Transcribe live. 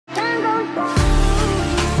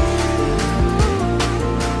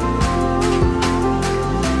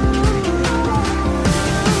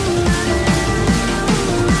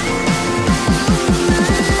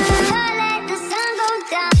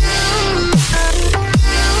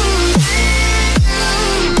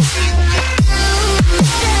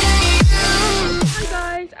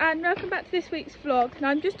week's vlog. Now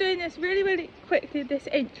I'm just doing this really quickly, this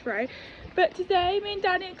intro, but today me and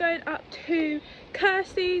Danny are going up to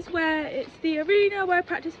Kirsty's, where it's the arena where I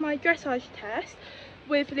practice my dressage test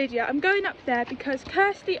with Lydia. I'm going up there because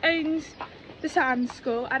Kirsty owns the sand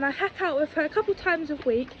school and I hack out with her a couple times a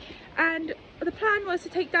week, and the plan was to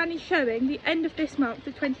take Danny showing the end of this month,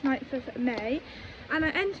 the 29th of May, and I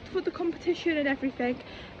entered for the competition and everything,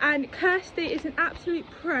 and Kirsty is an absolute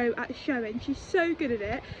pro at showing. She's so good at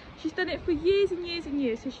it. She's done it for years and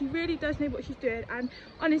years, so she really does know what she's doing, and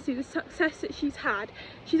honestly the success that she's had.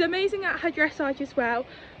 She's amazing at her dressage as well,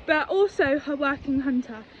 but also her working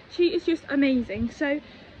hunter. She is just amazing. So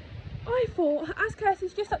I thought, as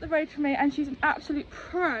Kirsty's just up the road from me and she's an absolute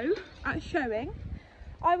pro at showing,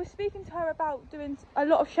 I was speaking to her about doing a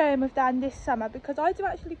lot of showing with Dan this summer because I do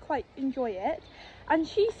actually quite enjoy it, and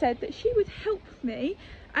she said that she would help me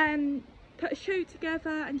put a show together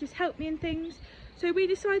and just help me in things. So we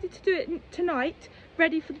decided to do it tonight,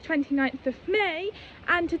 ready for the 29th of May,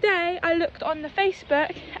 and today I looked on the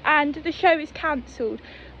Facebook and the show is cancelled,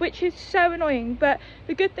 which is so annoying. But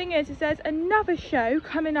the good thing is there's another show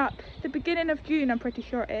coming up the beginning of June, I'm pretty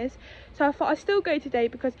sure it is. So I thought I'd still go today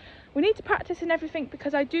because we need to practice and everything,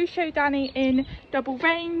 because I do show Danny in double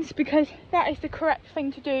reins because that is the correct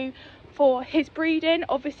thing to do for his breeding.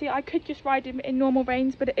 Obviously I could just ride him in normal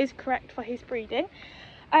reins, but it is correct for his breeding.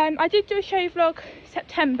 I did do a show vlog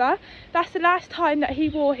September. That's the last time that he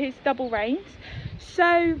wore his double reins,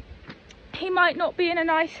 so he might not be in a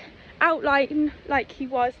nice outline like he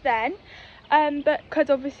was then, but because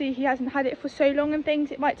obviously he hasn't had it for so long and things,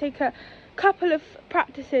 it might take a couple of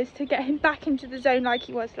practices to get him back into the zone like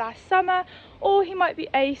he was last summer, or he might be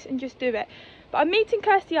ace and just do it. But I'm meeting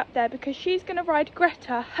Kirsty up there because she's going to ride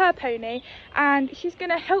Greta, her pony, and she's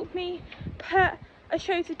going to help me put a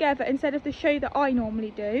show together instead of the show that I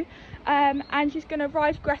normally do, and she's going to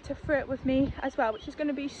ride Greta through it with me as well, which is going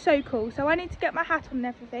to be so cool. So I need to get my hat on and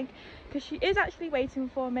everything because she is actually waiting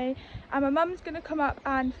for me, and my mum's going to come up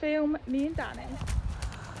and film me and Danny.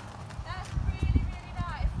 That's really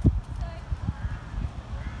nice.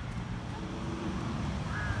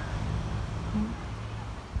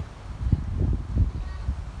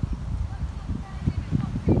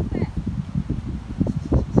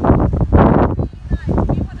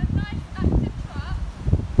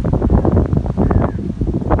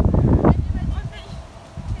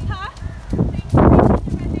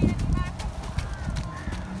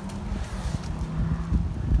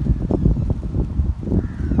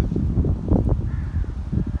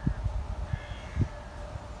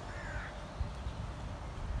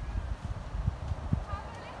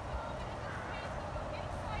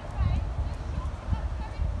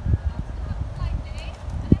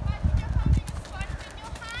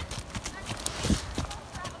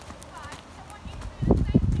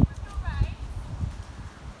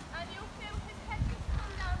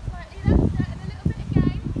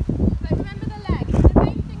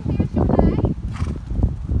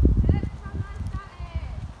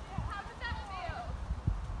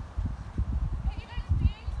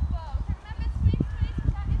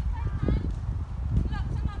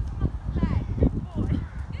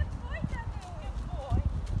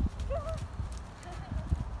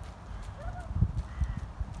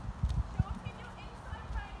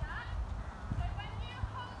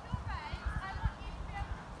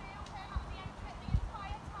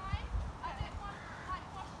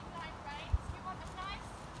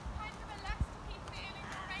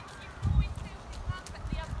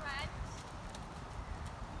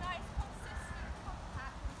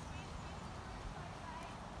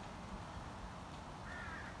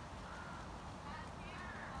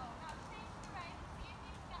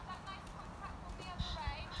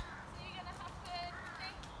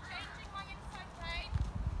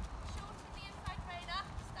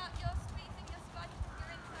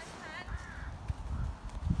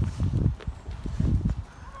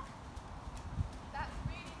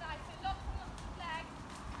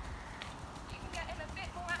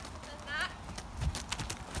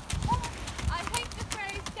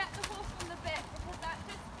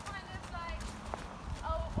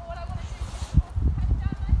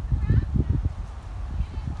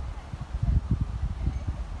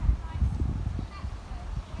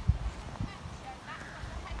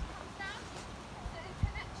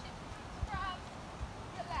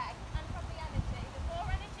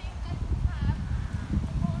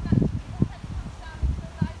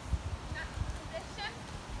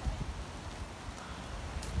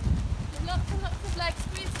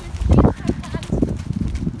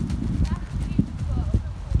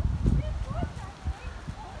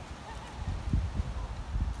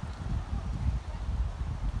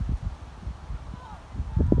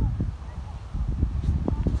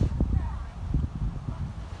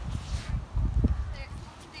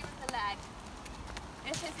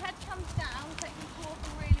 his head comes down, so he's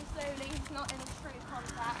walking really slowly. He's not in a true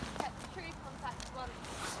contact. True contact wants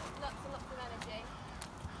lots and lots of energy.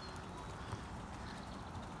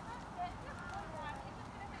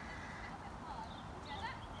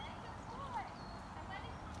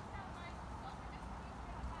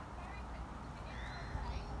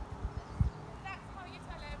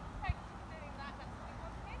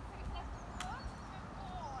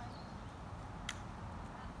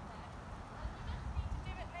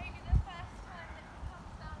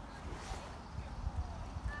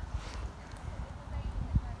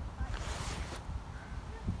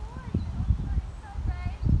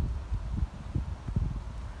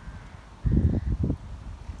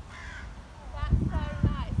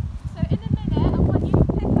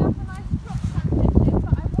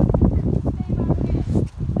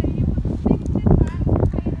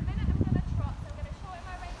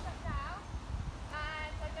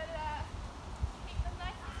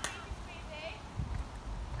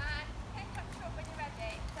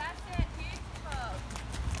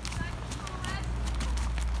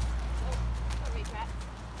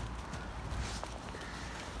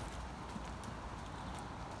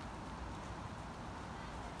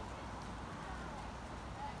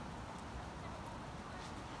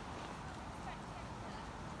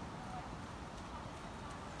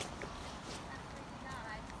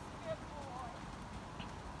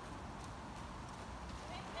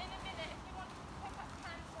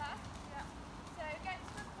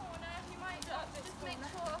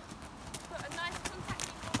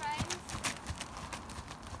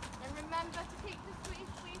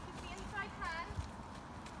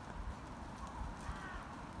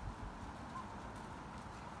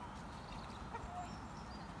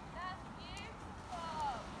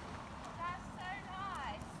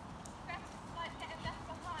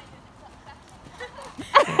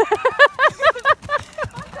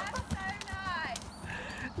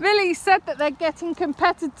 Billy said that they're getting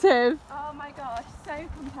competitive. Oh my gosh, so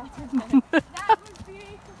competitive. That was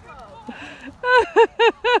beautiful.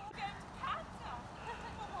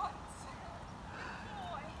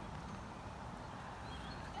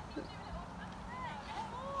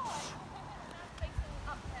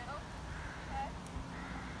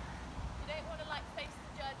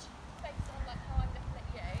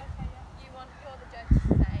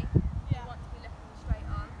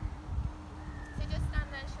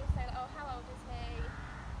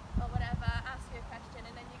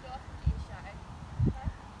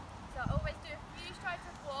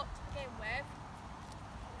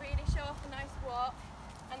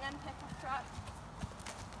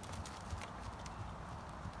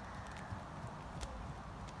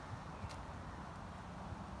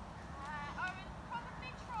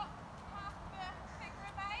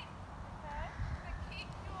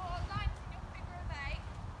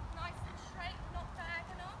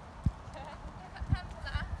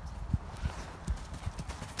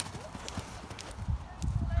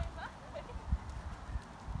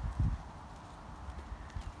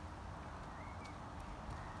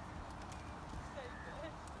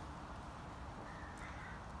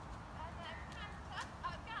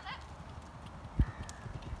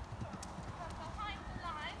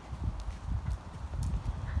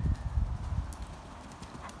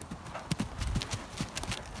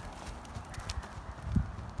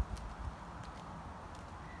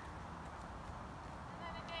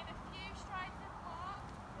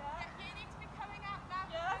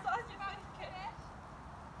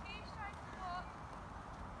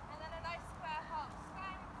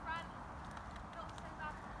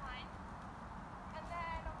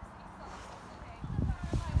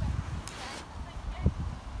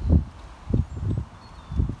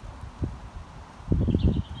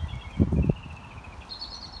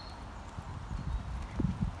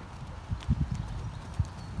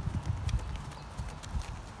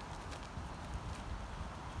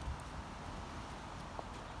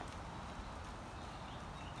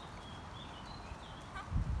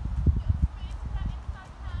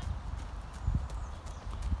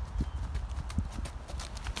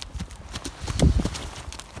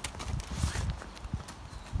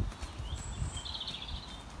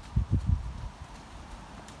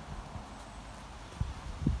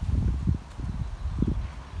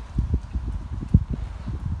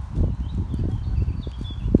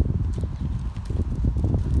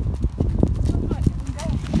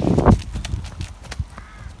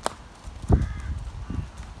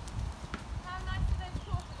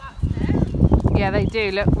 Yeah, they do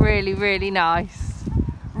look really, really nice.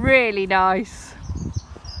 Really nice.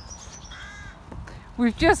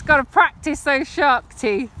 We've just got to practice those shark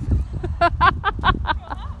teeth.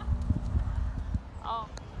 Oh.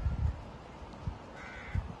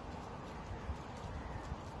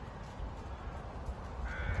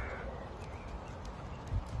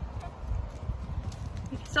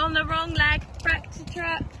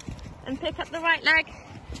 up the right leg.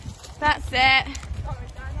 That's it. Sorry,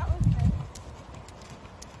 Dan, that was me.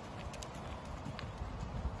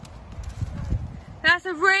 That's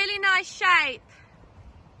a really nice shape.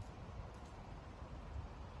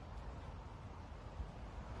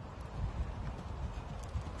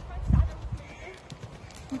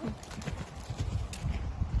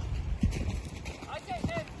 I don't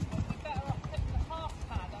know if you would be better off putting the half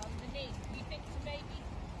pad underneath. You think to maybe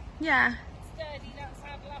Yeah. sturdy that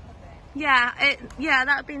saddle up a bit? Yeah,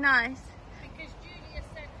 that would be nice. Because Julia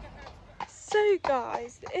said for her to... So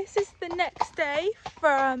guys, this is the next day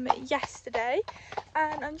from yesterday,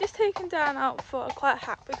 and I'm just taking Dan out for a quiet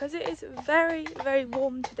hack because it is very, very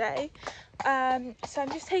warm today. So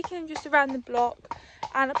I'm just taking him just around the block,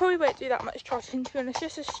 and I probably won't do that much trotting, to be honest,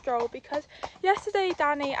 just a stroll, because yesterday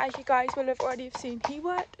Danny, as you guys will have already seen, he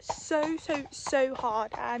worked so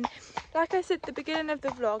hard. And like I said at the beginning of the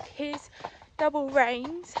vlog, his double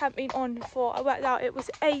reins have been on for, I worked out, it was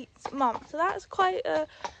 8 months, so that's quite a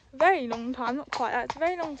very long time. Not quite, that's a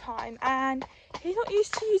very long time, and he's not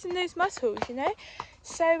used to using those muscles, you know.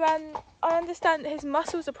 So I understand that his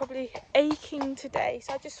muscles are probably aching today,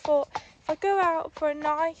 so I just thought if I go out for a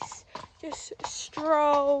nice just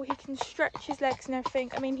stroll, he can stretch his legs and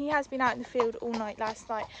everything. I mean, he has been out in the field all night last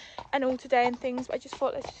night and all today and things, but I just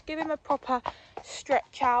thought let's just give him a proper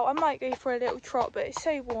stretch out. I might go for a little trot, but it's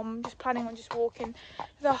so warm, I'm just planning on just walking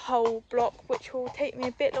the whole block, which will take me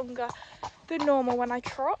a bit longer than normal when I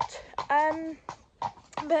trot.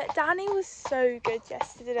 But Danny was so good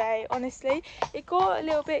yesterday, honestly. It got a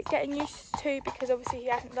little bit getting used to because obviously he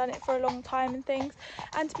hadn't done it for a long time and things.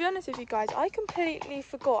 And to be honest with you guys, I completely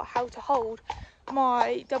forgot how to hold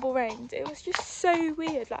my double reins. It was just so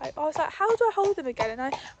weird. Like, I was like, how do I hold them again? And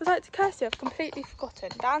I was like to Kirsty, I've completely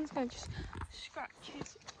forgotten. Dan's going to just scratch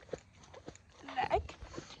his leg.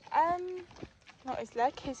 Not his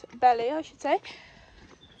leg, his belly, I should say.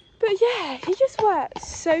 But yeah, he just worked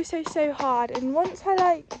so hard, and once I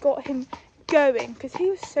like got him going, because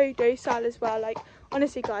he was so docile as well, like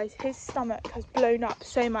honestly guys, his stomach has blown up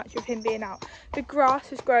so much with him being out. The grass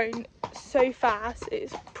has grown so fast,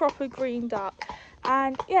 it's proper greened up,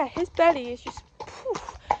 and yeah, his belly is just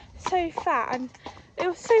so fat, and it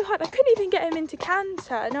was so hard. I couldn't even get him into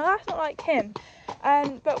canter. No, that's not like him.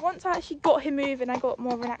 But once I actually got him moving, I got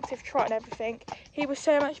more of an active trot and everything, he was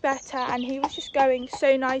so much better, and he was just going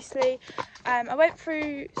so nicely. I went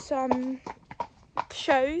through some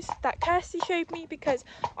shows that Kirsty showed me, because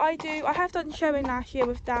I have done showing last year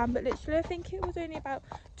with Dan, but literally I think it was only about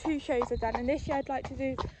 2 shows I've done, and this year I'd like to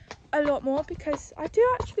do a lot more because I do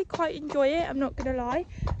actually quite enjoy it, I'm not gonna lie.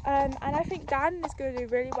 And I think Dan is going to do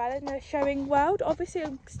really well in the showing world. Obviously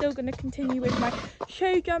I'm still going to continue with my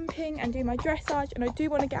show jumping and do my dressage, and I do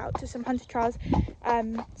want to get out to some hunter trials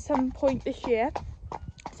some point this year,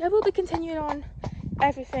 so I will be continuing on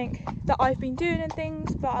everything that I've been doing and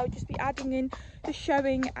things, but I'll just be adding in the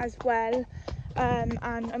showing as well. And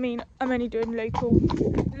I mean, I'm only doing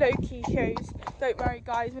low-key shows, don't worry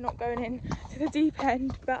guys, we're not going in to the deep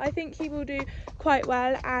end, but I think he will do quite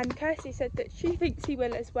well, and Kirsty said that she thinks he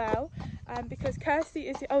will as well, because Kirsty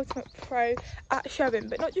is the ultimate pro at showing,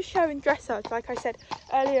 but not just showing dressage, like I said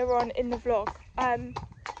earlier on in the vlog.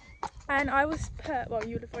 And I was well,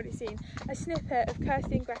 you'll have already seen a snippet of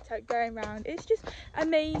Kirsty and Greta going around. It's just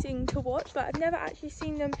amazing to watch. Like, I've never actually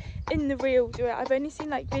seen them in the real do it. I've only seen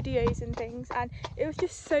like videos and things, and it was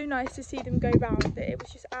just so nice to see them go round. That it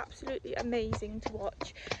was just absolutely amazing to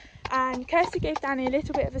watch. And Kirsty gave Danny a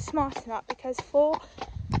little bit of a smarten up, because for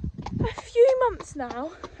a few months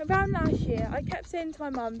now, around last year, I kept saying to my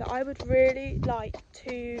mum that I would really like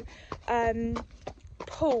to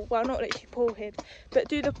pull, well, not literally pull him, but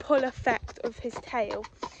do the pull effect of his tail.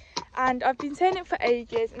 And I've been saying it for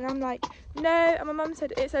ages, and I'm like, no, and my mum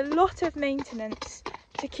said it's a lot of maintenance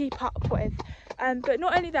to keep up with. But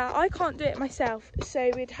not only that, I can't do it myself, so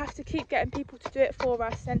we'd have to keep getting people to do it for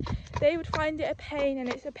us, and they would find it a pain, and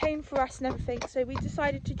it's a pain for us and everything, so we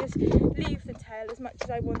decided to just leave the tail as much as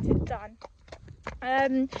I want it done.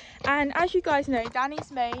 And as you guys know,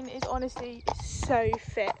 Danny's mane is honestly so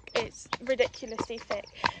thick, it's ridiculously thick.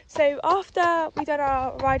 So after we done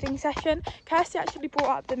our riding session, Kirsty actually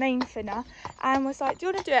brought up the mane thinner and was like, do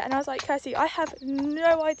you want to do it? And I was like, Kirsty, I have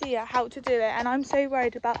no idea how to do it, and I'm so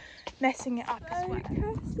worried about messing it up as well.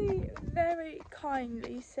 Kirsty very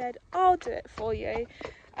kindly said, I'll do it for you.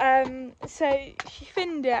 So she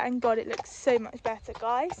thinned it and God, it looks so much better,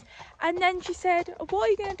 guys. And then she said, what are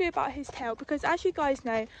you going to do about his tail? Because as you guys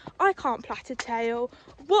know, I can't plait a tail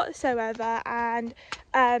whatsoever, and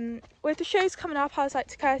with the shows coming up, I was like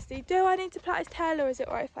to Kirsty, do I need to plait his tail, or is it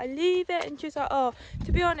alright if I leave it? And she was like, oh,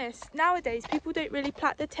 to be honest, nowadays people don't really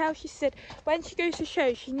plait their tail. She said when she goes to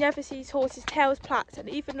shows, she never sees horses' tails plaited, and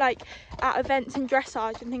even like at events and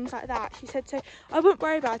dressage and things like that. She said, so I wouldn't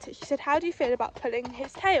worry about it. She said, how do you feel about pulling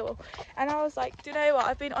his tail? And I was like, do you know what,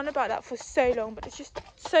 I've been on about that for so long, but it's just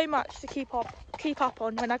so much to keep up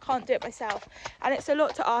on when I can't do it myself, and it's a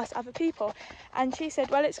lot to ask other people. And she said,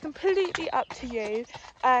 well, it's completely up to you.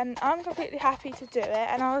 I'm completely happy to do it.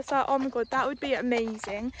 And I was like, oh my god, that would be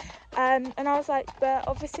amazing. And I was like, but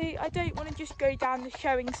obviously I don't want to just go down the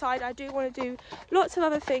showing side. I do want to do lots of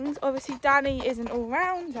other things. Obviously Danny is an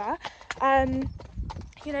all-rounder.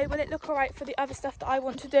 You know, will it look alright for the other stuff that I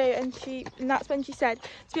want to do? And that's when she said,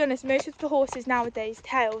 to be honest, most of the horses nowadays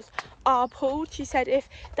tails are pulled. She said if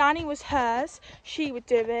Danny was hers, she would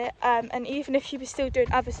do it, and even if she was still doing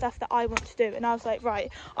other stuff that I want to do. And I was like,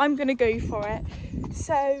 right, I'm gonna go for it.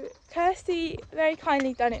 So Kirsty very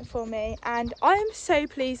kindly done it for me, and I am so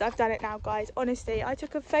pleased I've done it now, guys. Honestly, I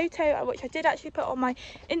took a photo, which I did actually put on my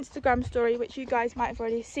Instagram story, which you guys might have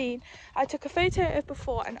already seen. I took a photo of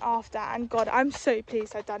before and after, and god, I'm so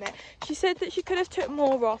pleased I've done it. She said that she could have took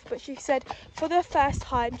more off, but she said for the first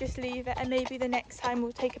time just leave it, and maybe the next time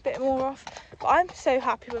we'll take a bit more off. But I'm so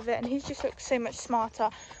happy with it, and he just looks so much smarter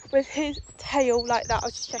with his tail like that. I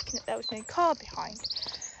was just checking that there was no car behind.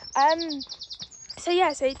 So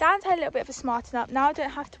yeah, so Dan's had a little bit of a smarten up. Now I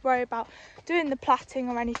don't have to worry about doing the plaiting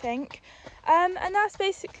or anything. And that's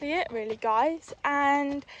basically it really, guys.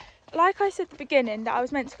 And like I said at the beginning, that I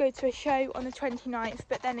was meant to go to a show on the 29th,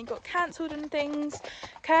 but then it got cancelled and things.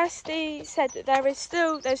 Kirsty said that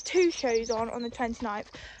there's 2 shows on the 29th,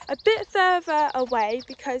 a bit further away,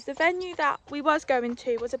 because the venue that we was going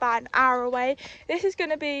to was about an hour away. This is going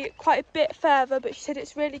to be quite a bit further, but she said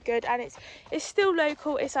it's really good, and it's still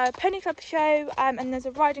local. It's a pony club show, and there's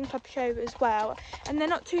a riding club show as well, and they're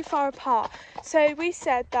not too far apart. So we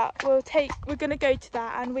said that we're going to go to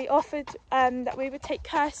that, and we offered that we would take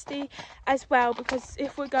Kirsty as well, because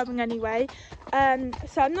if we're going anyway.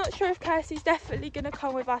 So I'm not sure if Kirsty's definitely going to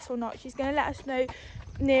come with us or not. She's going to let us know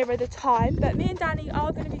nearer the time, but me and Danny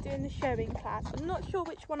are going to be doing the showing class. I'm not sure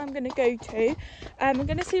which one I'm going to go to. I'm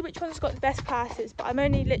going to see which one's got the best classes, but I'm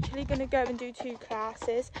only literally going to go and do 2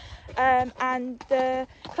 classes, and the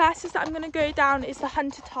classes that I'm going to go down is the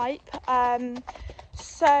hunter type.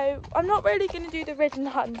 So I'm not really going to do the ridden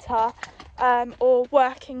hunter or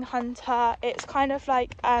working hunter. It's kind of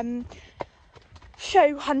like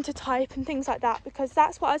show hunter type and things like that, because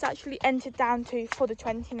that's what I was actually entered down to for the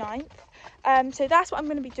 29th. So that's what I'm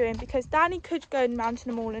going to be doing, because Danny could go and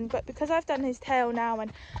mountain them all in, but because I've done his tail now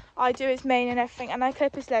and I do his mane and everything, and I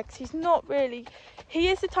clip his legs, he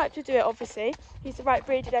is the type to do it. Obviously he's the right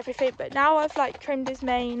breed and everything, but now I've like trimmed his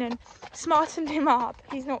mane and smartened him up,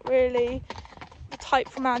 he's not really the type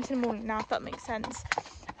for mountain mauling now, if that makes sense.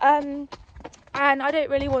 And I don't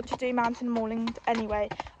really want to do mountain mauling anyway.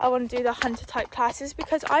 I want to do the hunter type classes,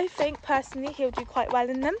 because I think personally he'll do quite well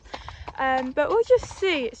in them. But we'll just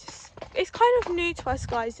see. It's kind of new to us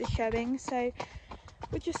guys, the showing, so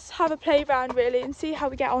we'll just have a play around really and see how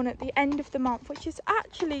we get on at the end of the month, which is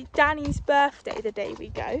actually Danny's birthday the day we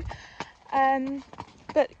go.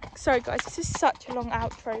 But sorry guys, this is such a long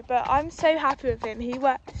outro, but I'm so happy with him. He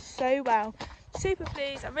worked so well. Super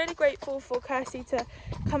pleased. I'm really grateful for Kirsty to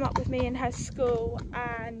come up with me in her school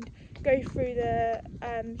and go through the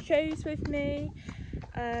shows with me,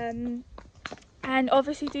 and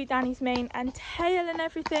obviously do Danny's mane and tail and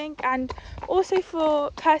everything, and also for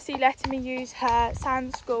Kirsty letting me use her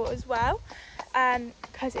sand school as well,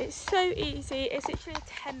 because it's so easy. It's literally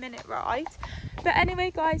a 10-minute ride. But anyway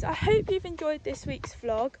guys, I hope you've enjoyed this week's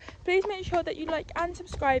vlog. Please make sure that you like and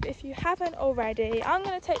subscribe if you haven't already. I'm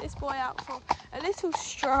going to take this boy out for a little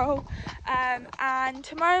stroll, and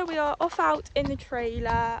tomorrow we are off out in the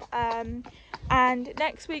trailer, and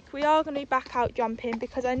next week we are going to be back out jumping,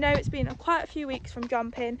 because I know it's been quite a few weeks from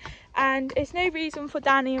jumping, and it's no reason for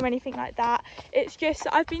Danny or anything like that. It's just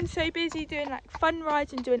that I've been so busy doing like fun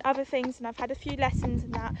rides and doing other things, and I've had a few lessons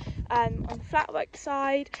and that on the flat work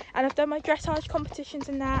side, and I've done my dressage competitions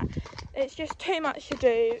and that. It's just too much to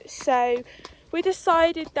do, so we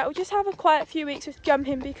decided that we'll just have a quiet few weeks with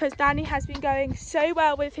jumping, because Danny has been going so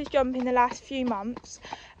well with his jumping the last few months.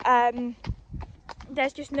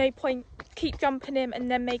 There's just no point keep jumping him and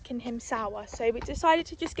then making him sour, so we decided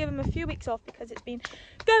to just give him a few weeks off, because it's been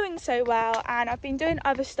going so well and I've been doing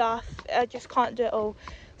other stuff. I just can't do it all.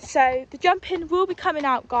 So the jumping will be coming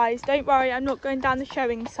out, guys. Don't worry, I'm not going down the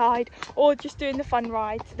showing side or just doing the fun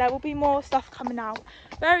rides. There will be more stuff coming out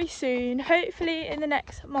very soon, hopefully in the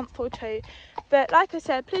next month or two. But like I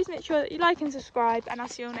said, please make sure that you like and subscribe, and I'll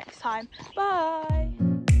see you all next time. Bye.